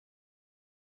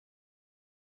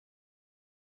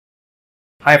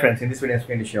Hi friends, in this video I'm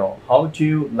going to show how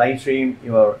to live stream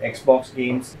your Xbox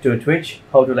games to Twitch,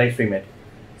 how to live stream it.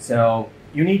 So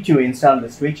you need to install the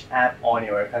Twitch app on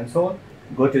your console,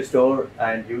 go to store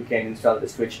and you can install the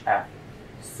Twitch app.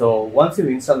 So once you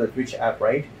install the Twitch app,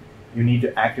 right, you need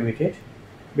to activate it.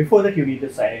 Before that you need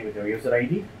to sign in with your user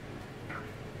ID.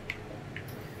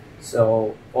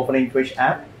 So opening Twitch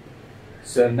app.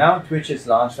 So now Twitch is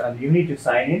launched and you need to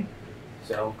sign in.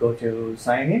 So go to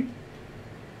sign in.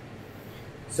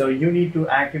 So you need to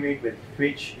activate with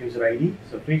Twitch user ID.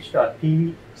 So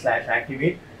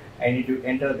twitch.tv/activate. I need to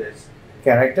enter this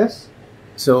characters.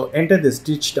 So enter this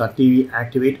twitch.tv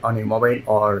activate on your mobile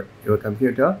or your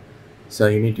computer. So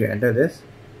you need to enter this.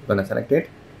 I'm gonna select it.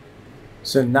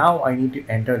 So now I need to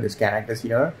enter this characters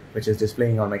here, which is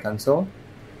displaying on my console.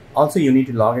 Also, you need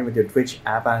to log in with your Twitch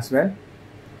app as well.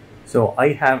 So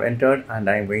I have entered and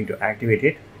I'm going to activate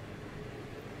it.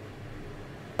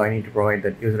 I need to provide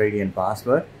the user ID and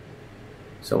password.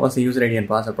 So once the user ID and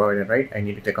password provided, right, I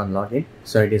need to click on login.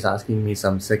 So it is asking me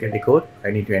some security code I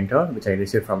need to enter, which I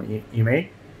received from email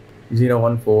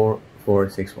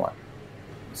 014461.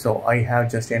 So I have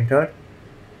just entered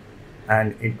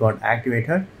and it got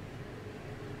activated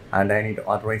and I need to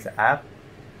authorize the app.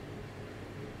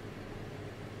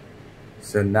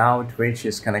 So now Twitch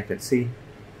is connected. See,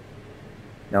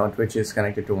 now Twitch is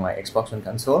connected to my Xbox One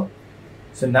console.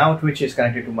 So now Twitch is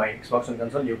connected to my Xbox One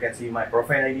console. You can see my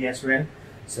profile ID as well.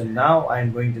 So now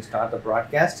I'm going to start the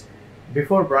broadcast.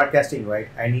 Before broadcasting, right,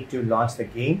 I need to launch the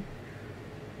game.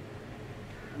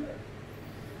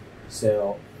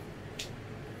 So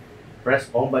press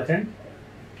home button.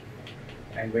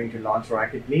 I'm going to launch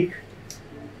Rocket League.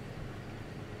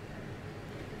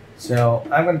 So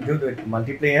I'm going to do the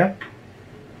multiplayer.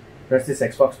 Press this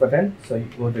Xbox button. So you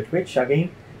go to Twitch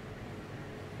again.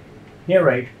 Here,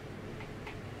 right,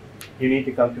 you need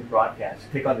to come to broadcast.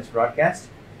 Click on this broadcast.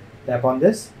 Tap on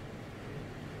this.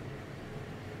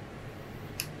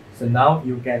 So now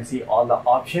you can see all the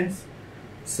options.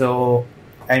 So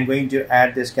I'm going to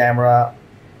add this camera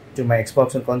to my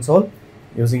Xbox One console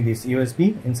using this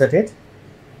USB. Insert it.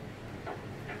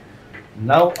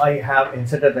 Now I have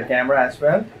inserted the camera as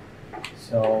well.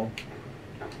 So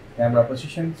camera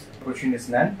position is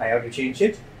none. I have to change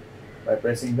it by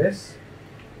pressing this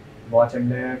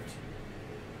bottom left.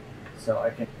 So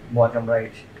I can bottom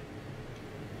right.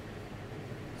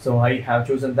 So I have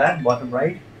chosen that bottom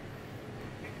right.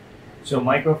 So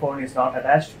microphone is not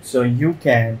attached. So you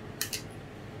can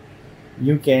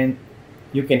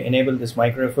enable this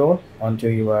microphone onto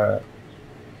your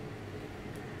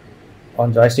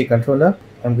joystick controller.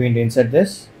 I'm going to insert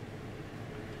this.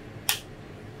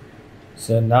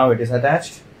 So now it is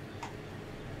attached.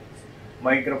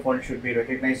 Microphone should be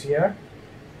recognized here.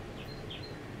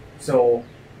 So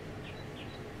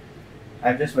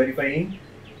I'm just verifying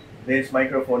this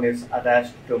microphone is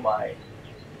attached to my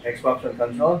Xbox One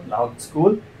console. Now it's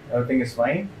cool. Everything is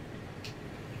fine.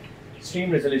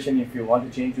 Stream resolution, if you want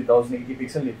to change to 1080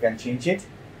 pixel, you can change it.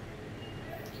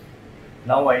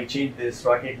 Now I change this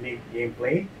Rocket League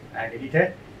gameplay and edit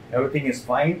it. Everything is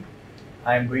fine.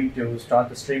 I'm going to start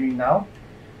the streaming now.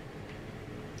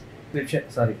 Edit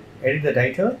the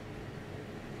title.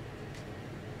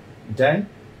 Done.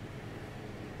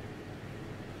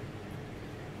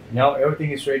 Now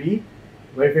everything is ready.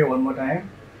 Verify one more time.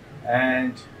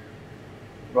 And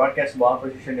broadcast bar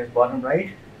position is bottom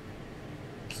right.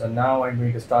 So now I'm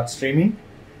going to start streaming.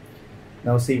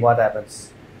 Now see what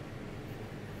happens.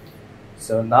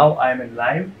 So now I'm in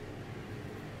live.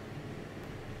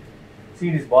 See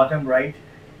this bottom right.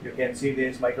 You can see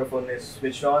this microphone is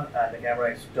switched on and the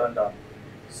camera is turned on.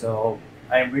 So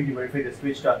I am going to verify the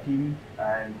Twitch.tv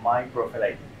and my profile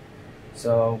ID.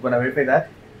 So I'm going to verify that.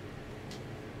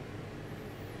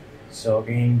 So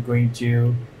again, going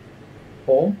to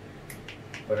home.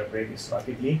 I'm going to play this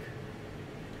Rocket League.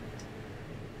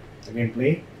 Again,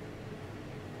 play.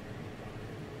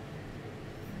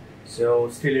 So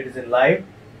still it is in live.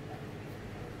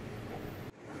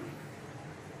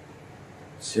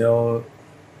 So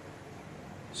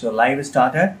live is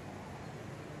started.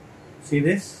 See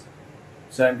this?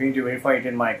 So I'm going to verify it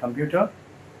in my computer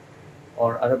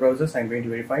or other browsers. I'm going to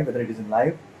verify whether it is in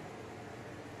live.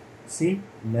 See,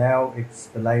 now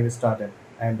the live is started.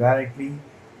 I'm directly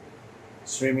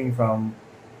streaming from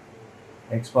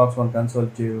Xbox One console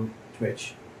to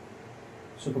Twitch.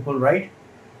 Super cool, right?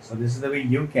 So this is the way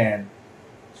you can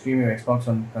stream your Xbox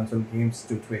One console games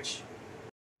to Twitch.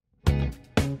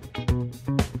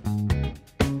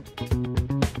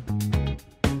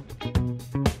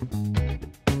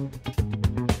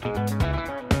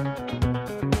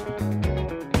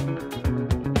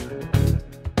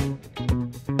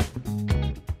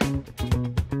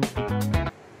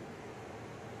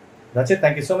 That's it.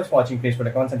 Thank you so much for watching. Please put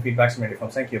the comments and feedbacks in my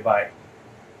reforms. Thank you. Bye.